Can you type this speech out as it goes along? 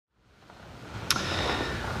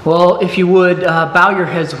Well, if you would, bow your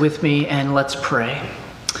heads with me and let's pray.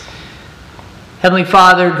 Heavenly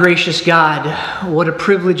Father, gracious God, what a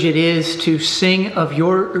privilege it is to sing of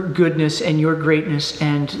your goodness and your greatness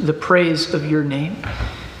and the praise of your name.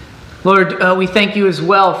 Lord, we thank you as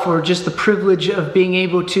well for just the privilege of being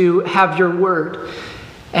able to have your word.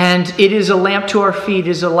 And it is a lamp to our feet, it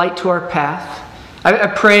is a light to our path. I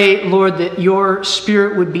pray, Lord, that your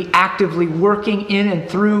Spirit would be actively working in and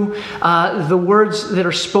through the words that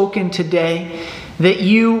are spoken today, that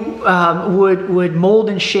you would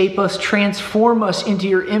mold and shape us, transform us into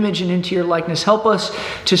your image and into your likeness. Help us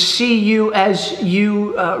to see you as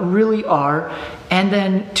you really are, and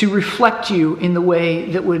then to reflect you in the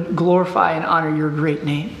way that would glorify and honor your great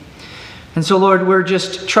name. And so, Lord, we're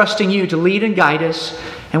just trusting you to lead and guide us,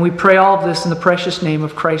 and we pray all of this in the precious name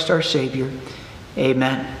of Christ our Savior.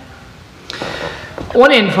 Amen. I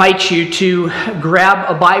want to invite you to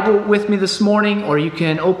grab a Bible with me this morning, or you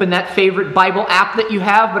can open that favorite Bible app that you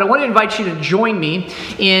have, but I want to invite you to join me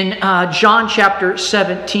in John chapter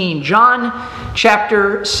 17. John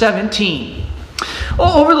chapter 17.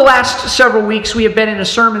 Over the last several weeks, we have been in a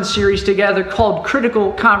sermon series together called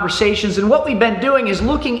Critical Conversations, and what we've been doing is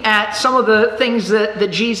looking at some of the things that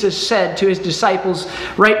Jesus said to his disciples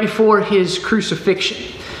right before his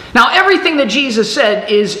crucifixion. Now, everything that Jesus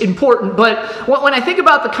said is important, but when I think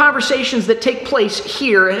about the conversations that take place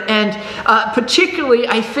here, and particularly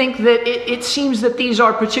I think that it seems that these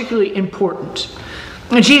are particularly important.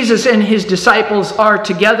 Jesus and his disciples are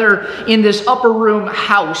together in this upper room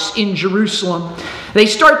house in Jerusalem. They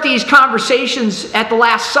start these conversations at the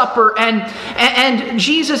Last Supper, and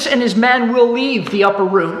Jesus and his men will leave the upper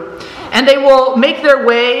room. And they will make their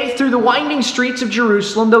way through the winding streets of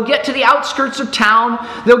Jerusalem. They'll get to the outskirts of town.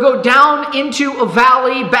 They'll go down into a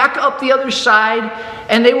valley, back up the other side,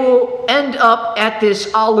 and they will end up at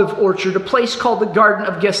this olive orchard, a place called the Garden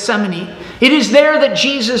of Gethsemane. It is there that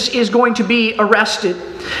Jesus is going to be arrested.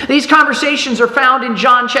 These conversations are found in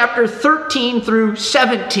John chapter 13 through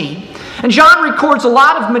 17. And John records a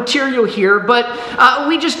lot of material here, but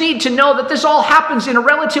we just need to know that this all happens in a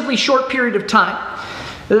relatively short period of time.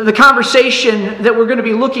 The conversation that we're going to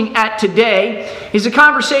be looking at today is a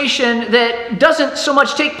conversation that doesn't so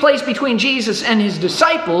much take place between Jesus and his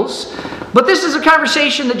disciples, but this is a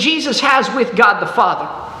conversation that Jesus has with God the Father.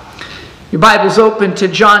 Your Bible's open to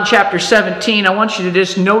John chapter 17. I want you to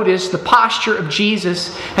just notice the posture of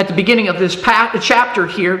Jesus at the beginning of this chapter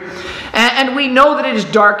here. And we know that it is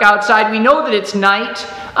dark outside. We know that it's night.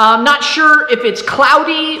 I'm not sure if it's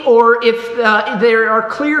cloudy or if there are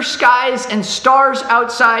clear skies and stars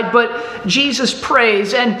outside, but Jesus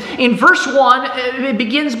prays. And in verse 1, it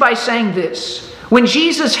begins by saying this: when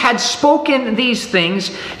Jesus had spoken these things,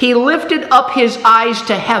 he lifted up his eyes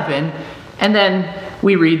to heaven, and then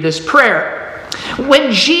we read this prayer.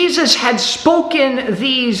 When Jesus had spoken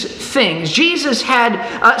these things, Jesus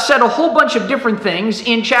had said a whole bunch of different things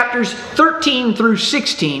in chapters 13 through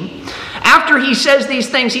 16. After he says these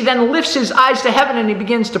things, he then lifts his eyes to heaven and he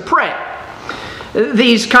begins to pray.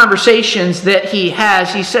 These conversations that he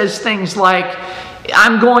has, he says things like,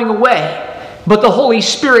 I'm going away, but the Holy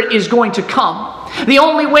Spirit is going to come. The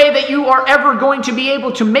only way that you are ever going to be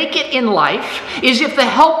able to make it in life is if the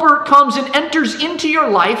Helper comes and enters into your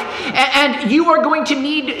life, and you are going to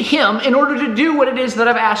need him in order to do what it is that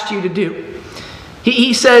I've asked you to do.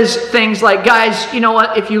 He says things like, guys, you know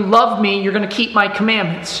what? If you love me, you're going to keep my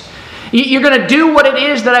commandments. You're going to do what it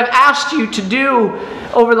is that I've asked you to do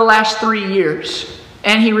over the last 3 years.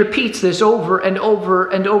 And he repeats this over and over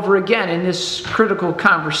and over again in this critical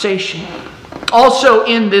conversation. Also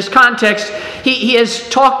in this context, he has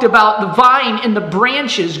talked about the vine and the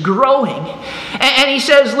branches growing. And he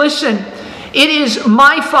says, listen, it is to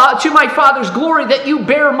my Father's glory that you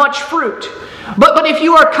bear much fruit. But if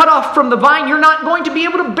you are cut off from the vine, you're not going to be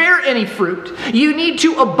able to bear any fruit. You need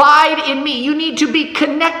to abide in me. You need to be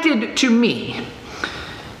connected to me.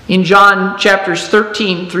 In John chapters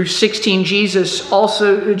 13 through 16, Jesus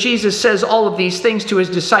says all of these things to his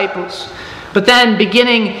disciples. But then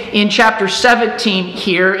beginning in chapter 17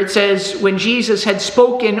 here, it says, when Jesus had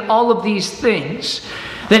spoken all of these things,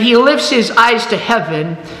 that he lifts his eyes to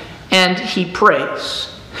heaven and he prays.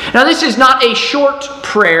 Now this is not a short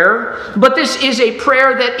prayer, but this is a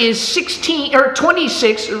prayer that is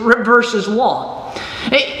 26 verses long.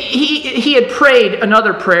 He had prayed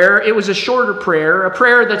another prayer. It was a shorter prayer, a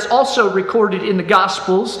prayer that's also recorded in the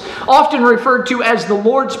Gospels, often referred to as the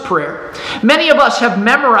Lord's Prayer. Many of us have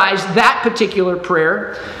memorized that particular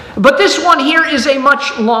prayer, but this one here is a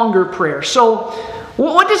much longer prayer. So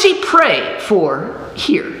what does he pray for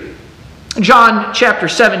here? John chapter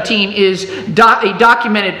 17 is a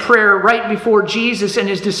documented prayer right before Jesus and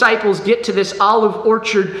his disciples get to this olive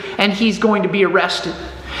orchard and he's going to be arrested.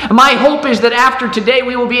 My hope is that after today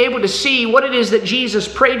we will be able to see what it is that Jesus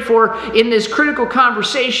prayed for in this critical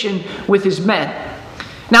conversation with his men.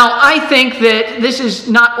 Now, I think that this is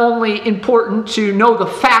not only important to know the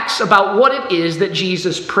facts about what it is that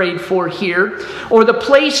Jesus prayed for here, or the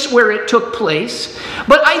place where it took place,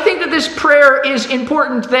 but I think that this prayer is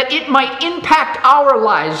important that it might impact our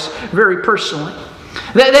lives very personally.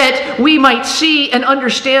 That we might see and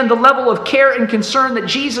understand the level of care and concern that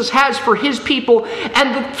Jesus has for his people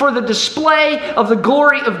and for the display of the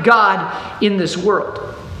glory of God in this world.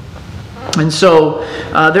 And so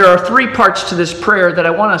there are three parts to this prayer that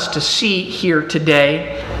I want us to see here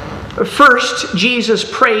today. First, Jesus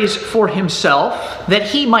prays for himself that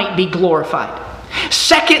he might be glorified.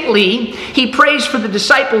 Secondly, he prays for the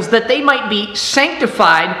disciples that they might be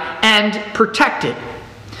sanctified and protected.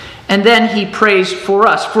 And then he prays for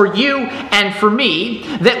us, for you and for me,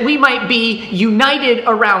 that we might be united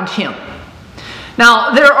around him.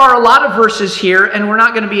 Now, there are a lot of verses here, and we're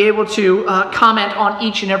not going to be able to comment on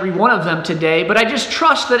each and every one of them today, but I just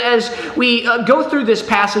trust that as we go through this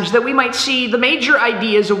passage, that we might see the major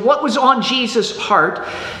ideas of what was on Jesus' heart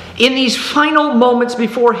in these final moments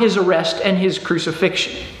before his arrest and his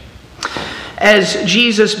crucifixion. As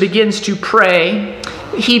Jesus begins to pray,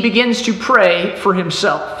 he begins to pray for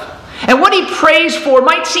himself. And what he prays for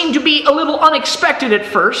might seem to be a little unexpected at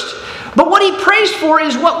first, but what he prays for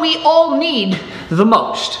is what we all need the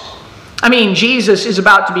most. I mean, Jesus is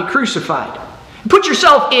about to be crucified. Put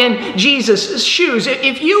yourself in Jesus' shoes.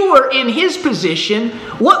 If you were in his position,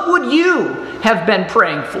 what would you have been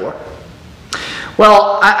praying for?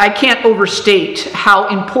 Well, I can't overstate how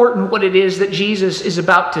important what it is that Jesus is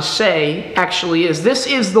about to say actually is. This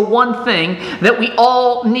is the one thing that we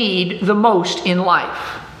all need the most in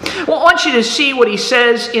life. Well, I want you to see what he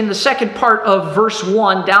says in the second part of verse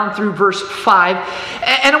 1 down through verse 5.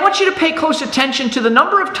 And I want you to pay close attention to the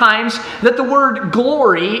number of times that the word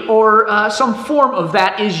glory or some form of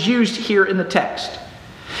that is used here in the text.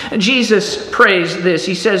 Jesus prays this.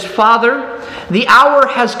 He says, Father, the hour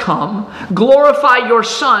has come. Glorify your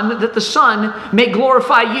Son, that the Son may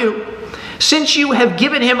glorify you, since you have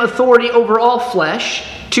given him authority over all flesh,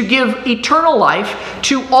 to give eternal life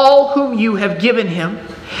to all whom you have given him.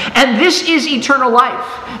 And this is eternal life,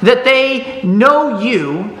 that they know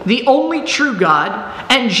you, the only true God,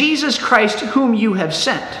 and Jesus Christ whom you have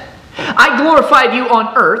sent. I glorified you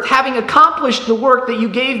on earth, having accomplished the work that you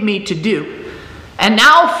gave me to do. And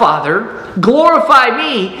now, Father, glorify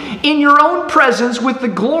me in your own presence with the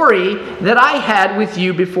glory that I had with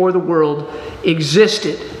you before the world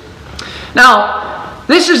existed. Now,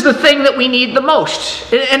 this is the thing that we need the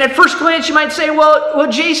most. And at first glance you might say,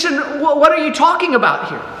 well, Jason, what are you talking about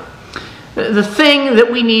here? The thing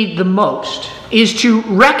that we need the most is to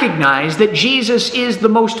recognize that Jesus is the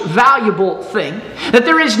most valuable thing. That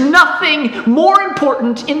there is nothing more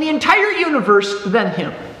important in the entire universe than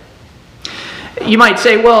him. You might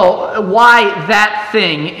say, well, why that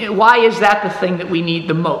thing? Why is that the thing that we need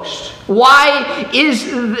the most? Why is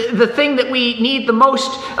the thing that we need the most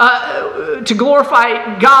to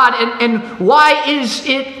glorify God? And why is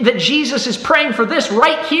it that Jesus is praying for this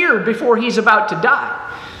right here before he's about to die?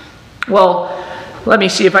 Well, let me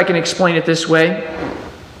see if I can explain it this way.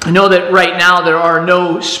 I know that right now there are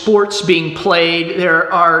no sports being played.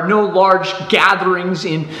 There are no large gatherings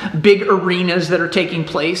in big arenas that are taking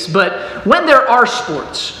place. But when there are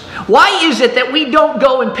sports, why is it that we don't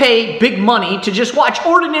go and pay big money to just watch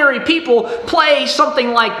ordinary people play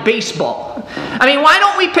something like baseball? I mean, why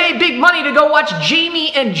don't we pay big money to go watch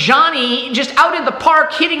Jamie and Johnny just out in the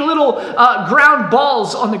park hitting little ground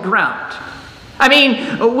balls on the ground? I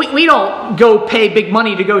mean, we don't go pay big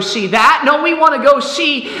money to go see that. No, we want to go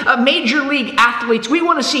see major league athletes. We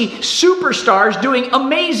want to see superstars doing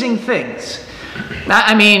amazing things.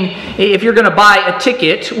 I mean, if you're going to buy a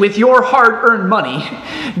ticket with your hard-earned money,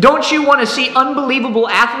 don't you want to see unbelievable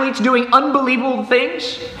athletes doing unbelievable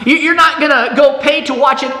things? You're not going to go pay to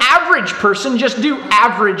watch an average person just do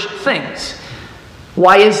average things.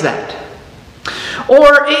 Why is that?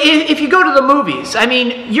 Or if you go to the movies, I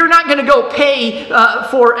mean, you're not going to go pay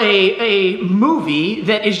for a movie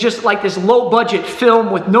that is just like this low-budget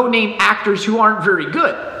film with no-name actors who aren't very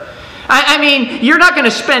good. I mean, you're not going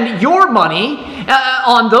to spend your money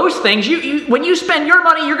on those things. When you spend your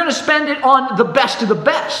money, you're going to spend it on the best of the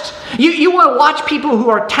best. You want to watch people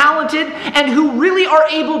who are talented and who really are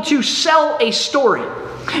able to sell a story.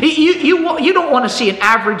 You don't want to see an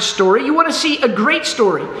average story. You want to see a great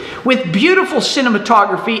story with beautiful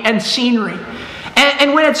cinematography and scenery.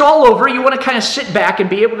 And when it's all over, you want to kind of sit back and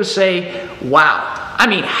be able to say, wow, I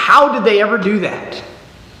mean, how did they ever do that?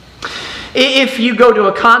 If you go to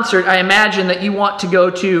a concert, I imagine that you want to go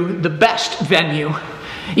to the best venue.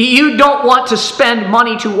 You don't want to spend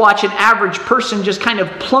money to watch an average person just kind of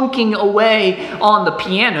plunking away on the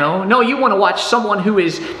piano. No, you want to watch someone who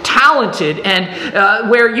is talented and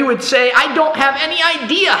where you would say, I don't have any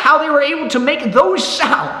idea how they were able to make those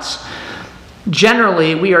sounds.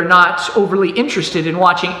 Generally, we are not overly interested in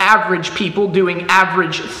watching average people doing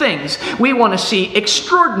average things. We want to see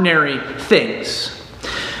extraordinary things.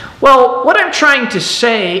 Well, what I'm trying to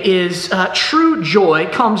say is true joy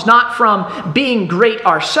comes not from being great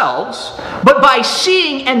ourselves, but by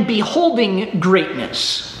seeing and beholding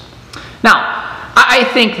greatness. Now, I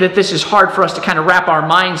think that this is hard for us to kind of wrap our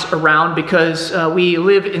minds around because we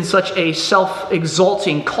live in such a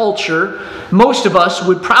self-exalting culture. Most of us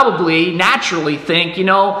would probably naturally think,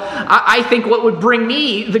 I think what would bring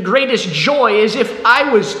me the greatest joy is if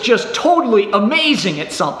I was just totally amazing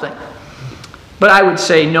at something. But I would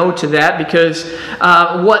say no to that because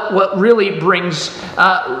what really brings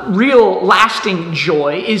real lasting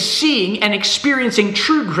joy is seeing and experiencing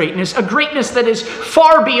true greatness, a greatness that is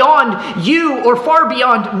far beyond you or far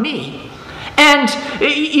beyond me. And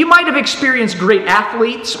you might have experienced great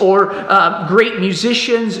athletes or great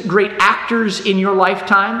musicians, great actors in your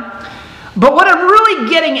lifetime. But what I'm really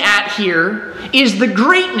getting at here is the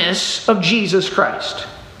greatness of Jesus Christ.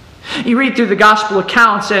 You read through the gospel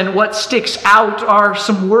accounts and what sticks out are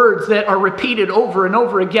some words that are repeated over and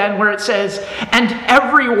over again where it says, and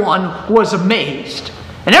everyone was amazed.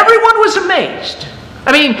 And everyone was amazed.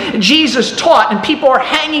 I mean, Jesus taught and people are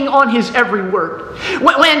hanging on his every word.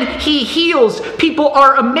 When he heals, people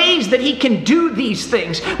are amazed that he can do these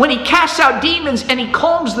things. When he casts out demons and he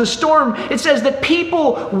calms the storm, it says that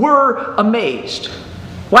people were amazed.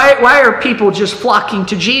 Why are people just flocking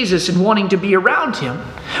to Jesus and wanting to be around him?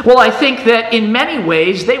 Well, I think that in many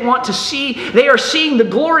ways they are seeing the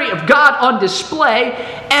glory of God on display,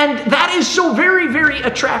 and that is so very, very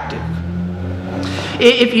attractive.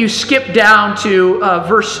 If you skip down to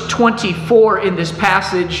verse 24 in this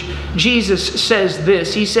passage, Jesus says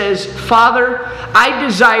this. He says, Father, I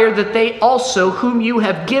desire that they also whom you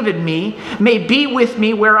have given me may be with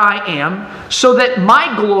me where I am, so that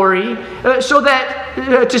my glory,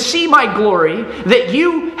 to see my glory that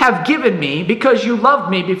you have given me because you loved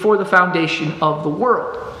me before the foundation of the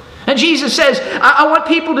world. And Jesus says, I want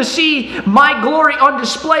people to see my glory on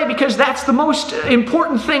display because that's the most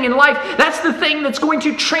important thing in life. That's the thing that's going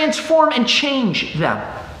to transform and change them.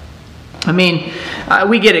 I mean,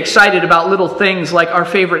 we get excited about little things like our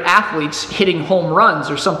favorite athletes hitting home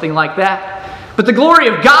runs or something like that. But the glory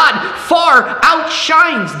of God far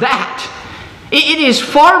outshines that. It is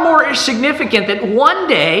far more significant that one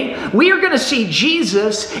day we are going to see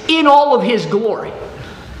Jesus in all of his glory.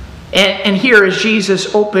 And here as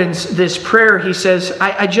Jesus opens this prayer, he says,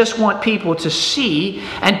 I just want people to see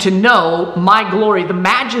and to know my glory, the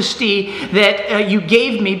majesty that you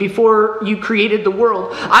gave me before you created the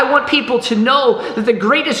world. I want people to know that the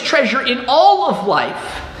greatest treasure in all of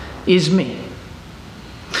life is me.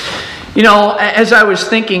 As I was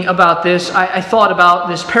thinking about this, I thought about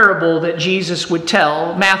this parable that Jesus would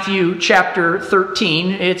tell, Matthew chapter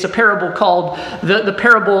 13. It's a parable called the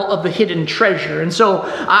parable of the hidden treasure. And so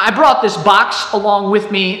I brought this box along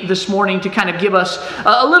with me this morning to kind of give us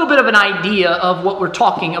a little bit of an idea of what we're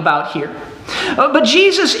talking about here. But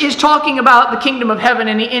Jesus is talking about the kingdom of heaven,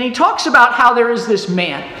 and he talks about how there is this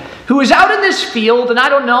man who is out in this field, and I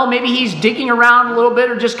don't know, maybe he's digging around a little bit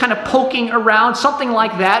or just kind of poking around, something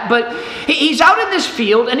like that. But he's out in this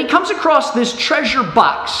field, and he comes across this treasure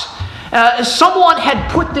box. Someone had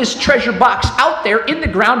put this treasure box out there in the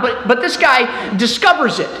ground, but this guy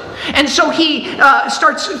discovers it. And so he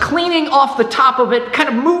starts cleaning off the top of it, kind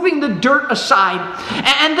of moving the dirt aside.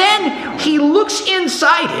 And then he looks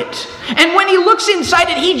inside it. And when he looks inside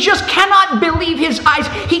it, he just cannot believe his eyes.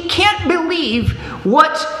 He can't believe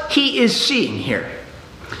what he is seeing here.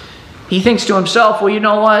 He thinks to himself, well, you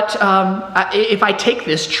know what? If I take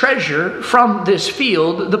this treasure from this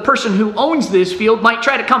field, the person who owns this field might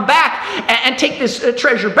try to come back and take this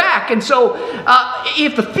treasure back. And so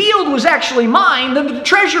if the field was actually mine, then the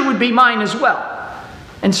treasure would be mine as well.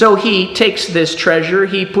 And so he takes this treasure,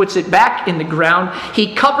 he puts it back in the ground,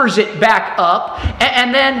 he covers it back up,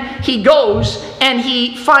 and then he goes and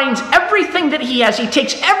he finds everything that he has. He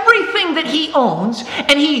takes everything that he owns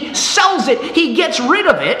and he sells it, he gets rid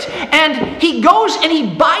of it, and he goes and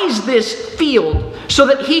he buys this field so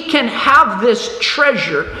that he can have this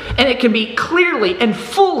treasure and it can be clearly and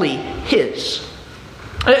fully his.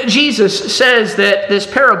 Jesus says that this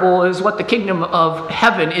parable is what the kingdom of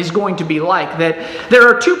heaven is going to be like, that there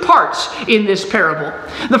are two parts in this parable.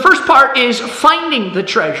 The first part is finding the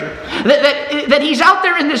treasure, that he's out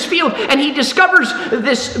there in this field and he discovers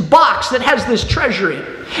this box that has this treasure in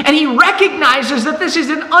it. And he recognizes that this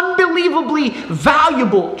is an unbelievably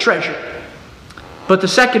valuable treasure. But the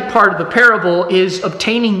second part of the parable is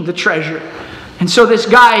obtaining the treasure. And so this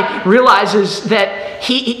guy realizes that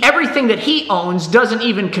everything that he owns doesn't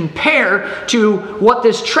even compare to what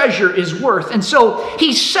this treasure is worth. And so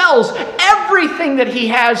he sells everything that he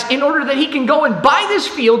has in order that he can go and buy this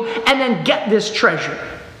field and then get this treasure.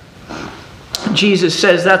 Jesus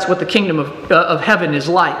says that's what the kingdom of heaven is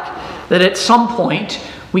like. That at some point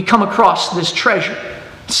we come across this treasure.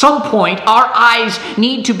 At some point, our eyes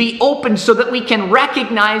need to be opened so that we can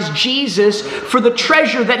recognize Jesus for the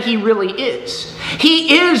treasure that he really is.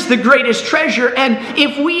 He is the greatest treasure, and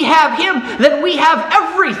if we have him, then we have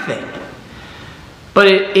everything. But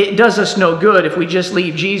it does us no good if we just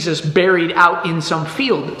leave Jesus buried out in some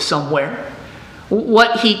field somewhere.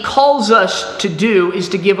 What he calls us to do is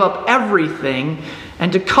to give up everything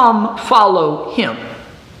and to come follow him.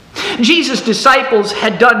 Jesus' disciples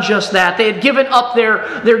had done just that. They had given up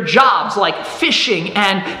their jobs like fishing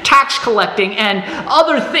and tax collecting and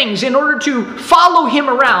other things in order to follow him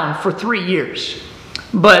around for 3 years.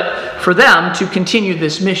 But for them to continue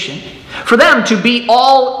this mission, for them to be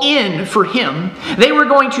all in for him, they were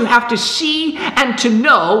going to have to see and to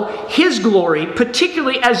know his glory,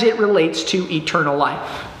 particularly as it relates to eternal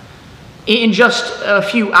life. In just a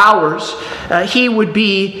few hours, he would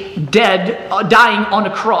be dead, dying on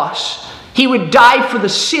a cross. He would die for the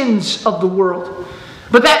sins of the world.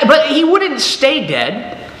 But he wouldn't stay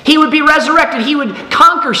dead. He would be resurrected. He would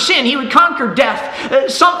conquer sin. He would conquer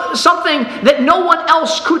death. Something that no one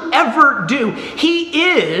else could ever do.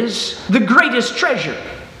 He is the greatest treasure.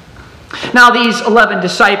 Now, these 11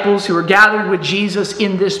 disciples who are gathered with Jesus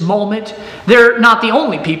in this moment, they're not the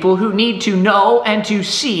only people who need to know and to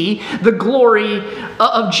see the glory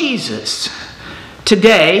of Jesus.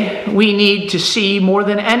 Today, we need to see more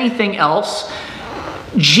than anything else,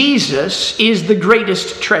 Jesus is the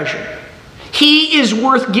greatest treasure. He is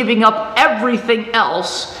worth giving up everything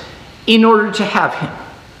else in order to have him.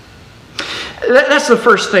 That's the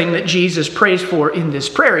first thing that Jesus prays for in this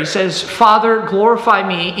prayer. He says, Father, glorify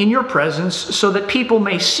me in your presence so that people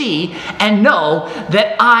may see and know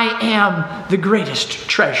that I am the greatest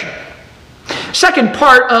treasure. Second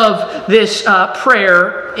part of this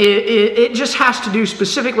prayer, it just has to do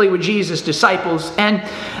specifically with Jesus' disciples, and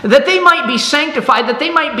that they might be sanctified, that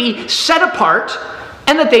they might be set apart,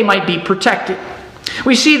 and that they might be protected.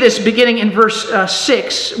 We see this beginning in verse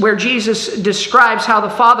 6, where Jesus describes how the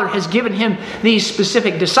Father has given him these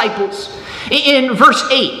specific disciples. In verse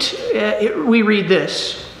 8, we read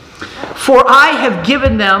this: For I have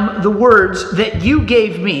given them the words that you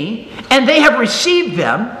gave me, and they have received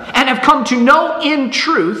them, and have come to know in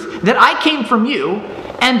truth that I came from you,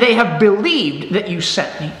 and they have believed that you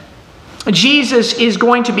sent me. Jesus is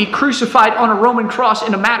going to be crucified on a Roman cross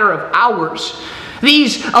in a matter of hours.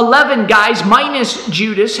 These 11 guys, minus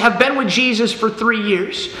Judas, have been with Jesus for 3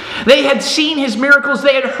 years. They had seen his miracles.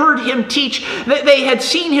 They had heard him teach. They had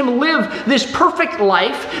seen him live this perfect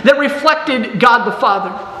life that reflected God the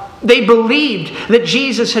Father. They believed that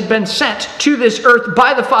Jesus had been sent to this earth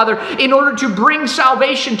by the Father in order to bring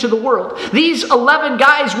salvation to the world. These 11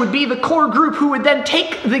 guys would be the core group who would then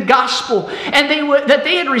take the gospel and that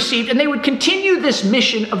they had received, and they would continue this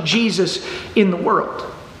mission of Jesus in the world.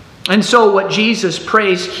 And so what Jesus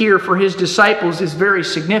prays here for his disciples is very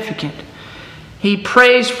significant. He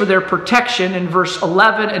prays for their protection. In verse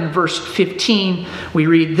 11 and verse 15, we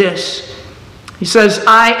read this. He says,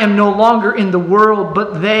 I am no longer in the world,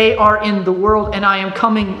 but they are in the world, and I am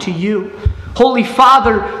coming to you. Holy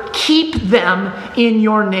Father, keep them in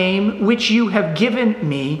your name, which you have given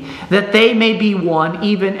me, that they may be one,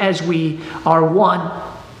 even as we are one.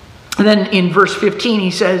 And then in verse 15,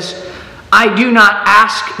 he says, I do not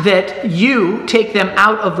ask that you take them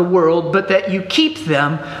out of the world, but that you keep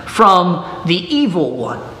them from the evil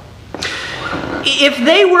one. If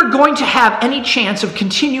they were going to have any chance of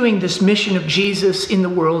continuing this mission of Jesus in the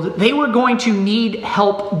world, they were going to need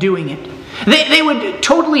help doing it. They would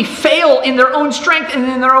totally fail in their own strength and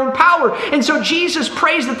in their own power. And so Jesus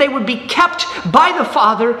prays that they would be kept by the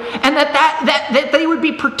Father, and that they would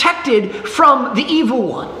be protected from the evil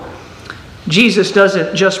one. Jesus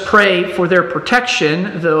doesn't just pray for their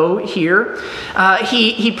protection, though, here.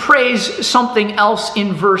 He prays something else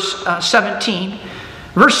in verse 17,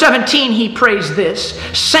 Verse 17, he prays this: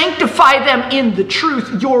 sanctify them in the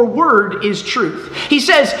truth. Your word is truth. He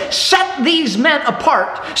says, set these men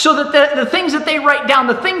apart so that the things that they write down,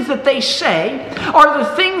 the things that they say, are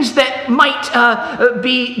the things that might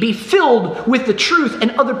be filled with the truth,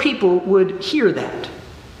 and other people would hear that.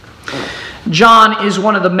 John is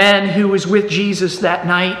one of the men who was with Jesus that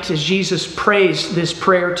night as Jesus prays this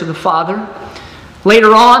prayer to the Father.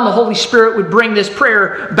 Later on, the Holy Spirit would bring this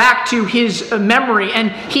prayer back to his memory,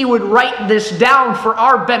 and he would write this down for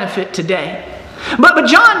our benefit today. But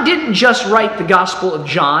John didn't just write the Gospel of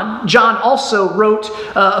John. John also wrote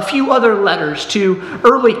a few other letters to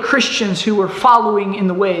early Christians who were following in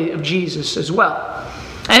the way of Jesus as well.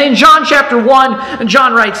 And in John chapter 1,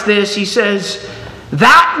 John writes this. He says,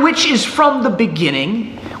 that which is from the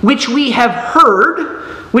beginning, which we have heard,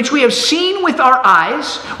 which we have seen with our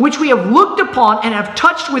eyes, which we have looked upon and have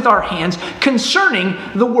touched with our hands, concerning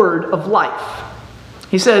the word of life.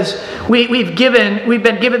 He says, we've been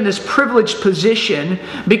given this privileged position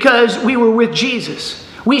because we were with Jesus.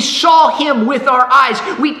 We saw him with our eyes.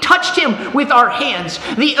 We touched him with our hands.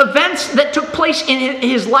 The events that took place in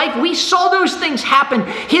his life, we saw those things happen.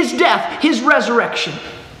 His death, his resurrection.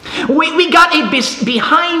 We got a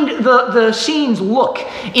behind the scenes look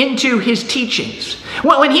into his teachings.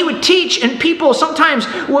 When he would teach and people sometimes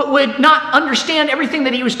would not understand everything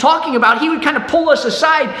that he was talking about, he would kind of pull us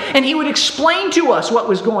aside and he would explain to us what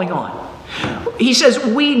was going on. He says,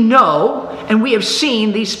 we know and we have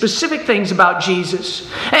seen these specific things about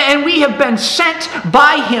Jesus. And we have been sent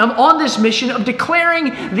by him on this mission of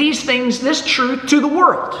declaring these things, this truth to the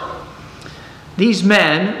world. These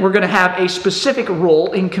men were going to have a specific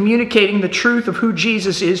role in communicating the truth of who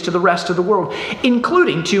Jesus is to the rest of the world,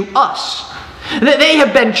 including to us. They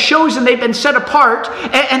have been chosen, they've been set apart,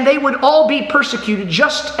 and they would all be persecuted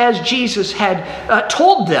just as Jesus had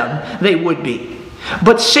told them they would be.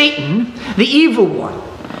 But Satan, the evil one,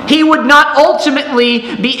 he would not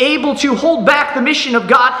ultimately be able to hold back the mission of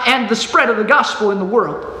God and the spread of the gospel in the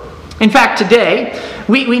world. In fact, today,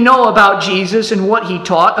 we know about Jesus and what he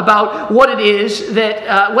taught, about what it is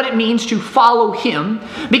that, what it means to follow him,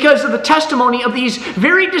 because of the testimony of these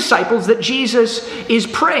very disciples that Jesus is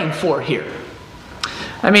praying for here.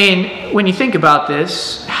 I mean, when you think about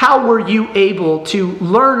this, how were you able to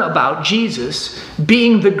learn about Jesus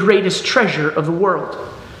being the greatest treasure of the world?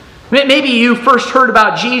 Maybe you first heard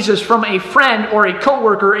about Jesus from a friend or a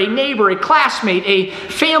coworker, a neighbor, a classmate, a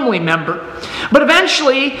family member. But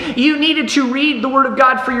eventually, you needed to read the Word of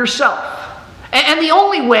God for yourself. And the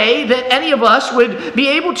only way that any of us would be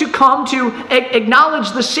able to come to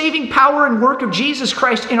acknowledge the saving power and work of Jesus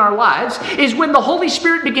Christ in our lives is when the Holy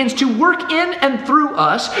Spirit begins to work in and through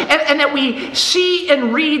us, and that we see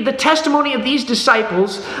and read the testimony of these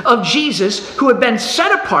disciples of Jesus who have been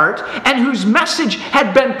set apart and whose message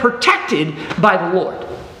had been protected by the Lord.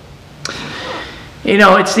 You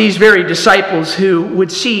know, it's these very disciples who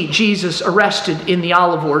would see Jesus arrested in the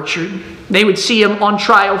olive orchard. They would see him on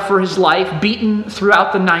trial for his life, beaten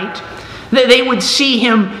throughout the night. They would see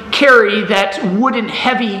him carry that wooden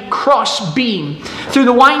heavy cross beam through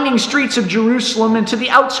the winding streets of Jerusalem and to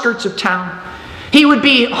the outskirts of town. He would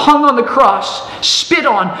be hung on the cross, spit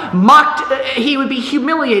on, mocked. He would be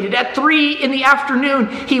humiliated. At 3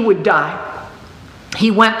 p.m, he would die. He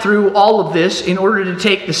went through all of this in order to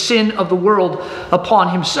take the sin of the world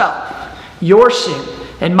upon himself. Your sin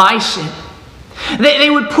and my sin. They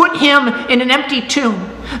would put him in an empty tomb.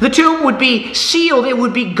 The tomb would be sealed. It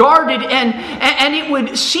would be guarded. And it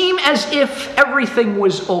would seem as if everything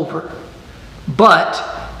was over. But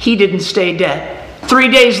he didn't stay dead. 3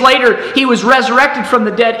 days later, he was resurrected from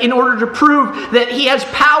the dead in order to prove that he has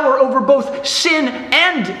power over both sin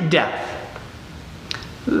and death.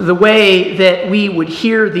 The way that we would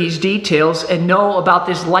hear these details and know about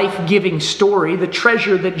this life-giving story, the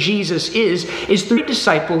treasure that Jesus is through the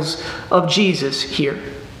disciples of Jesus here.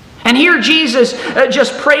 And here Jesus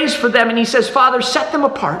just prays for them and he says, Father, set them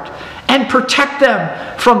apart and protect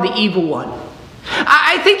them from the evil one.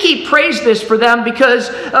 I think he prays this for them because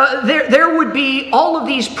there would be all of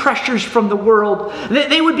these pressures from the world.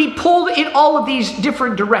 They would be pulled in all of these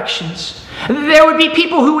different directions. There would be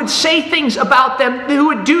people who would say things about them, who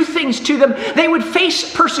would do things to them. They would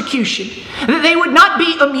face persecution. They would not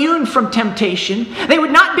be immune from temptation. They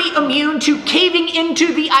would not be immune to caving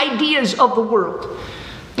into the ideas of the world.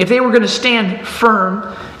 If they were going to stand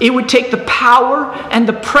firm, it would take the power and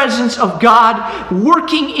the presence of God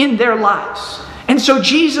working in their lives. And so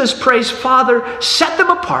Jesus prays, Father, set them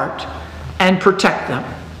apart and protect them.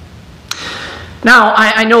 Now,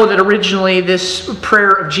 I know that originally this prayer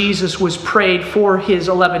of Jesus was prayed for his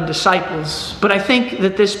 11 disciples, but I think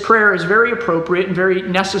that this prayer is very appropriate and very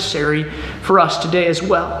necessary for us today as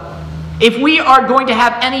well. If we are going to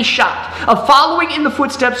have any shot of following in the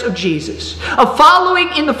footsteps of Jesus, of following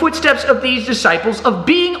in the footsteps of these disciples, of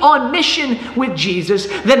being on mission with Jesus,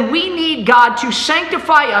 then we need God to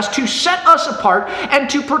sanctify us, to set us apart, and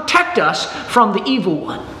to protect us from the evil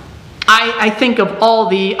one. I think of all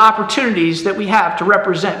the opportunities that we have to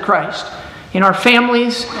represent Christ in our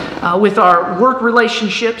families, with our work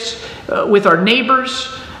relationships, with our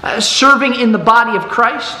neighbors, serving in the body of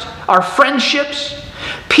Christ, our friendships.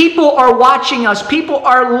 People are watching us. People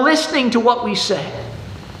are listening to what we say.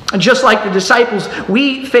 And just like the disciples,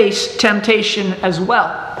 we face temptation as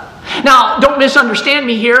well. Now, don't misunderstand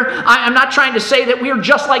me here. I'm not trying to say that we are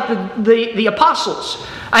just like the apostles.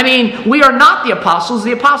 I mean, we are not the apostles.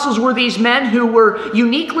 The apostles were these men who were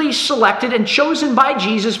uniquely selected and chosen by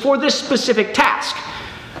Jesus for this specific task.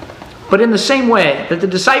 But in the same way that the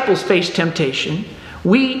disciples faced temptation,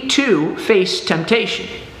 we too face temptation.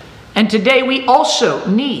 And today we also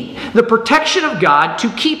need the protection of God to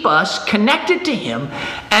keep us connected to Him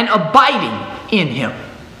and abiding in Him.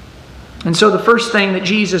 And so the first thing that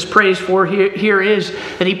Jesus prays for here is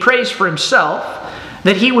that He prays for Himself,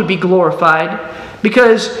 that He would be glorified,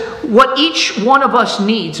 because what each one of us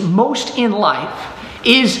needs most in life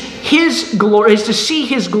is His glory, is to see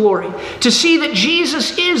His glory, to see that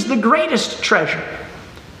Jesus is the greatest treasure.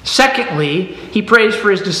 Secondly, He prays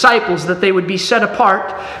for His disciples that they would be set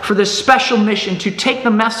apart for this special mission to take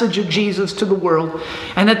the message of Jesus to the world,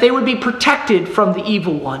 and that they would be protected from the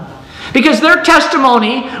evil one, because their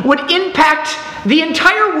testimony would impact the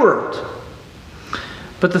entire world.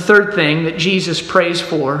 But the third thing that Jesus prays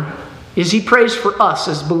for is He prays for us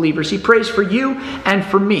as believers. He prays for you and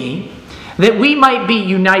for me, that we might be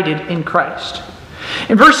united in Christ.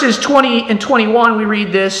 In verses 20 and 21, we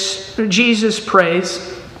read this. Jesus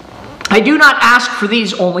prays, "I do not ask for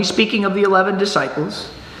these only," speaking of the 11 disciples,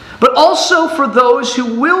 "but also for those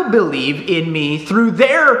who will believe in me through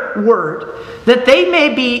their word, that they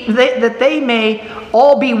may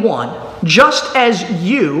all be one, just as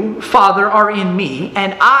you, Father, are in me,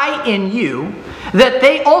 and I in you, that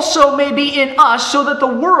they also may be in us, so that the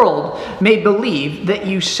world may believe that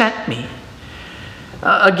you sent me."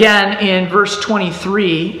 Again, in verse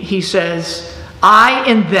 23, he says, "I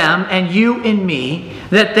in them and you in me,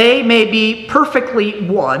 that they may be perfectly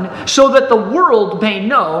one, so that the world may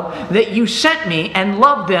know that you sent me and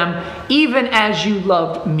loved them even as you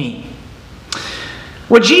loved me."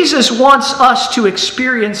 What Jesus wants us to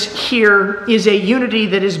experience here is a unity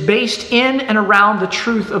that is based in and around the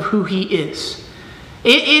truth of who He is.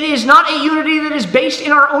 It is not a unity that is based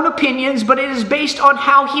in our own opinions, but it is based on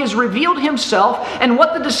how He has revealed Himself and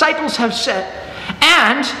what the disciples have said.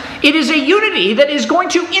 And it is a unity that is going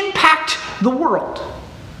to impact the world.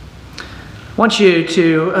 I want you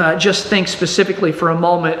to just think specifically for a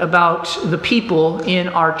moment about the people in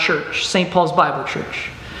our church, St. Paul's Bible Church.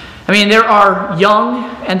 I mean, there are young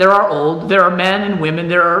and there are old. There are men and women.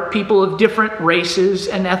 There are people of different races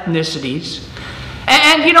and ethnicities.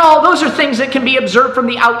 And you know, those are things that can be observed from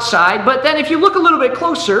the outside. But then if you look a little bit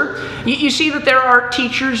closer, you see that there are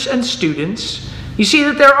teachers and students. You see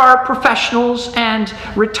that there are professionals and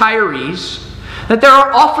retirees. That there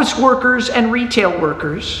are office workers and retail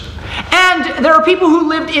workers. And there are people who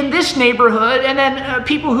lived in this neighborhood, and then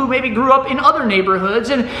people who maybe grew up in other neighborhoods.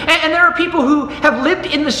 And there are people who have lived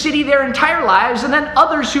in the city their entire lives, and then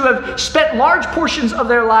others who have spent large portions of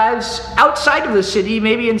their lives outside of the city,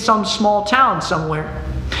 maybe in some small town somewhere.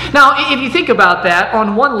 Now, if you think about that,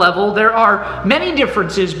 on one level, there are many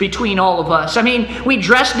differences between all of us. I mean, we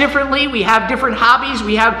dress differently, we have different hobbies,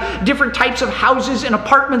 we have different types of houses and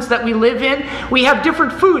apartments that we live in, we have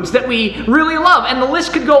different foods that we really love, and the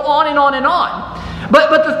list could go on and on and on. But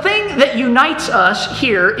the thing that unites us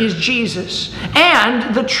here is Jesus.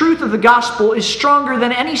 And the truth of the gospel is stronger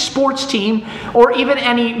than any sports team or even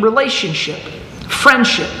any relationship,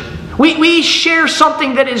 friendship. We share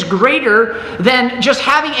something that is greater than just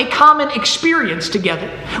having a common experience together.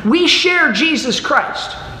 We share Jesus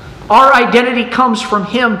Christ. Our identity comes from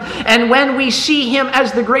Him. And when we see Him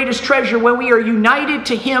as the greatest treasure, when we are united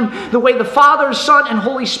to Him, the way the Father, Son, and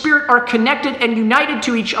Holy Spirit are connected and united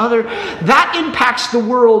to each other, that impacts the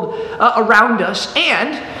world around us.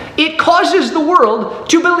 And it causes the world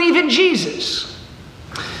to believe in Jesus.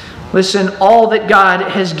 Listen, all that God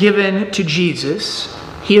has given to Jesus,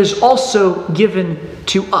 He has also given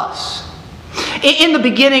to us. In the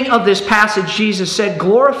beginning of this passage, Jesus said,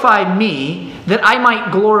 "Glorify me, that I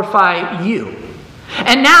might glorify you."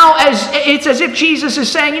 And now it's as if Jesus is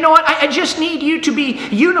saying, you know what, I just need you to be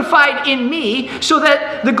unified in me so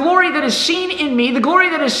that the glory that is seen in me, the glory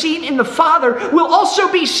that is seen in the Father, will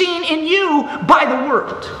also be seen in you by the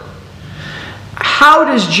world. How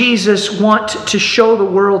does Jesus want to show the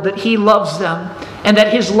world that he loves them and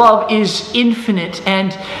that his love is infinite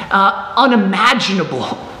and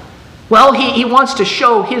unimaginable? Well, he wants to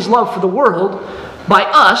show his love for the world by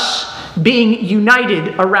us being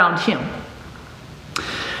united around him.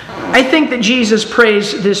 I think that Jesus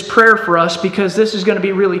prays this prayer for us because this is going to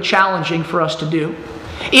be really challenging for us to do.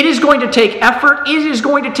 It is going to take effort. It is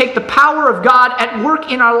going to take the power of God at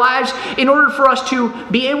work in our lives in order for us to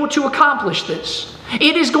be able to accomplish this.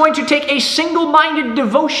 It is going to take a single-minded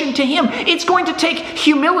devotion to him. It's going to take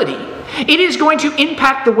humility. It is going to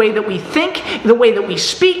impact the way that we think, the way that we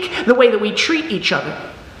speak, the way that we treat each other.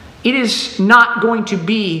 It is not going to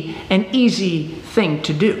be an easy thing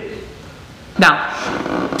to do. Now,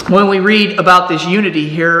 when we read about this unity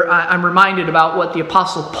here, I'm reminded about what the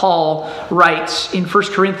Apostle Paul writes in 1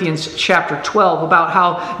 Corinthians chapter 12 about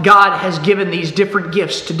how God has given these different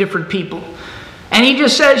gifts to different people. And he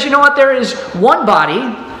just says, you know what, there is one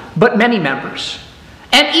body, but many members.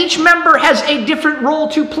 And each member has a different role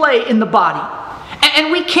to play in the body.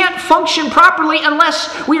 And we can't function properly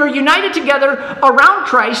unless we are united together around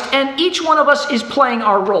Christ and each one of us is playing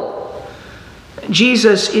our role.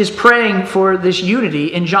 Jesus is praying for this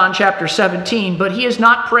unity in John chapter 17, but he is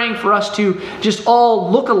not praying for us to just all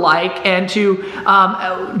look alike and to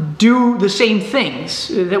do the same things,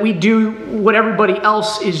 that we do what everybody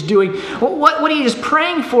else is doing. What he is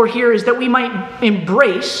praying for here is that we might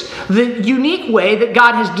embrace the unique way that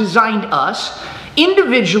God has designed us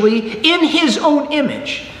individually in his own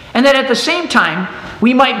image, and that at the same time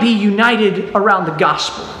we might be united around the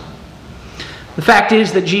gospel. The fact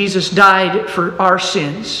is that Jesus died for our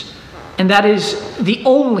sins, and that is the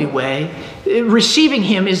only way. Receiving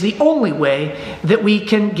him is the only way that we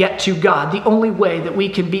can get to God, the only way that we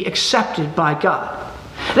can be accepted by God.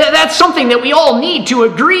 That's something that we all need to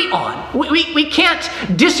agree on. We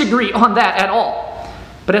can't disagree on that at all.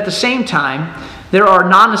 But at the same time, there are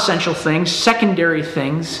non-essential things, secondary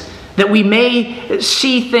things, that we may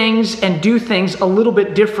see things and do things a little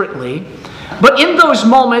bit differently. But in those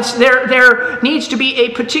moments, there needs to be a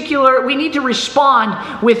particular, we need to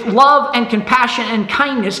respond with love and compassion and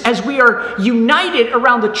kindness as we are united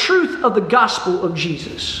around the truth of the gospel of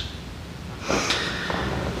Jesus.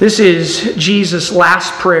 This is Jesus'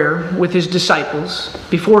 last prayer with his disciples.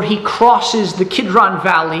 Before he crosses the Kidron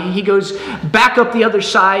Valley, he goes back up the other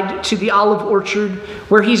side to the olive orchard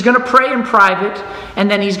where he's going to pray in private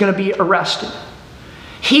and then he's going to be arrested.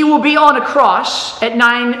 He will be on a cross at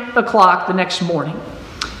 9 o'clock the next morning.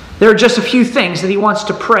 There are just a few things that he wants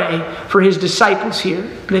to pray for his disciples here,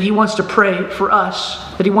 that he wants to pray for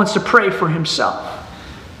us, that he wants to pray for himself.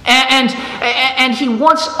 And he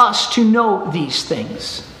wants us to know these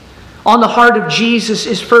things. On the heart of Jesus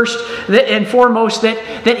is first and foremost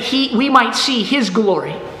that we might see his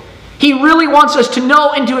glory. He really wants us to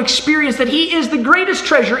know and to experience that he is the greatest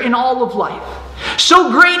treasure in all of life. So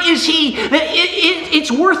great is he that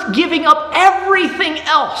it's worth giving up everything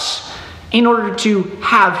else in order to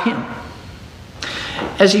have him.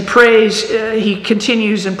 As he prays, he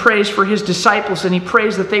continues and prays for his disciples, and he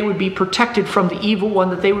prays that they would be protected from the evil one,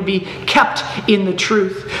 that they would be kept in the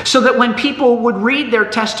truth, so that when people would read their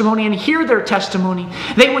testimony and hear their testimony,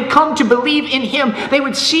 they would come to believe in him. They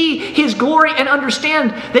would see his glory and understand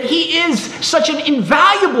that he is such an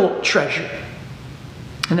invaluable treasure.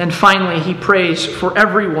 And then finally, he prays for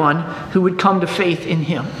everyone who would come to faith in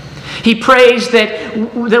him. He prays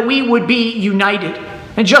that we would be united.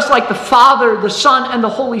 And just like the Father, the Son, and the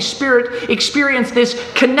Holy Spirit experience this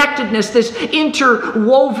connectedness, this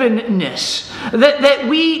interwovenness, that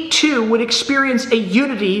we too would experience a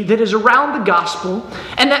unity that is around the gospel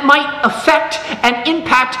and that might affect and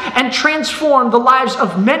impact and transform the lives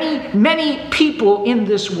of many, many people in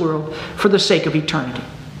this world for the sake of eternity.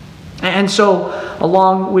 And so,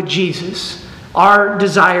 along with Jesus, our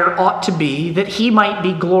desire ought to be that he might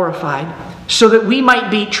be glorified so that we might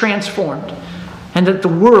be transformed and that the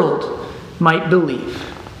world might believe.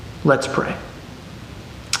 Let's pray.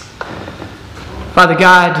 Father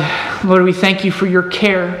God, Lord, we thank you for your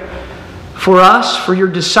care for us, for your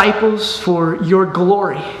disciples, for your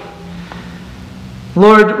glory.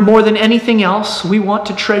 Lord, more than anything else, we want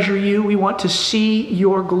to treasure you. We want to see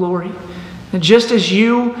your glory. And just as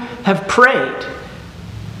you have prayed,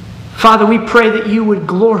 Father, we pray that you would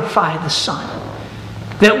glorify the Son,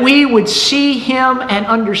 that we would see him and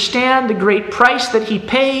understand the great price that he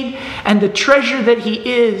paid and the treasure that he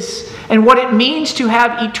is and what it means to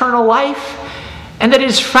have eternal life and that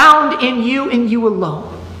is found in you and you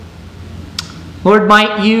alone. Lord,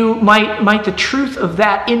 might the truth of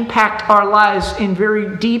that impact our lives in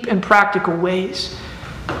very deep and practical ways.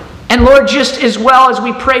 And Lord, just as well as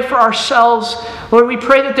we pray for ourselves, Lord, we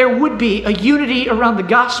pray that there would be a unity around the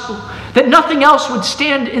gospel, that nothing else would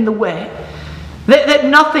stand in the way, that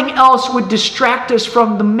nothing else would distract us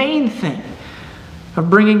from the main thing of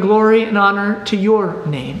bringing glory and honor to your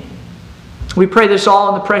name. We pray this all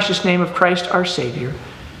in the precious name of Christ our Savior.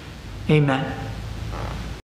 Amen.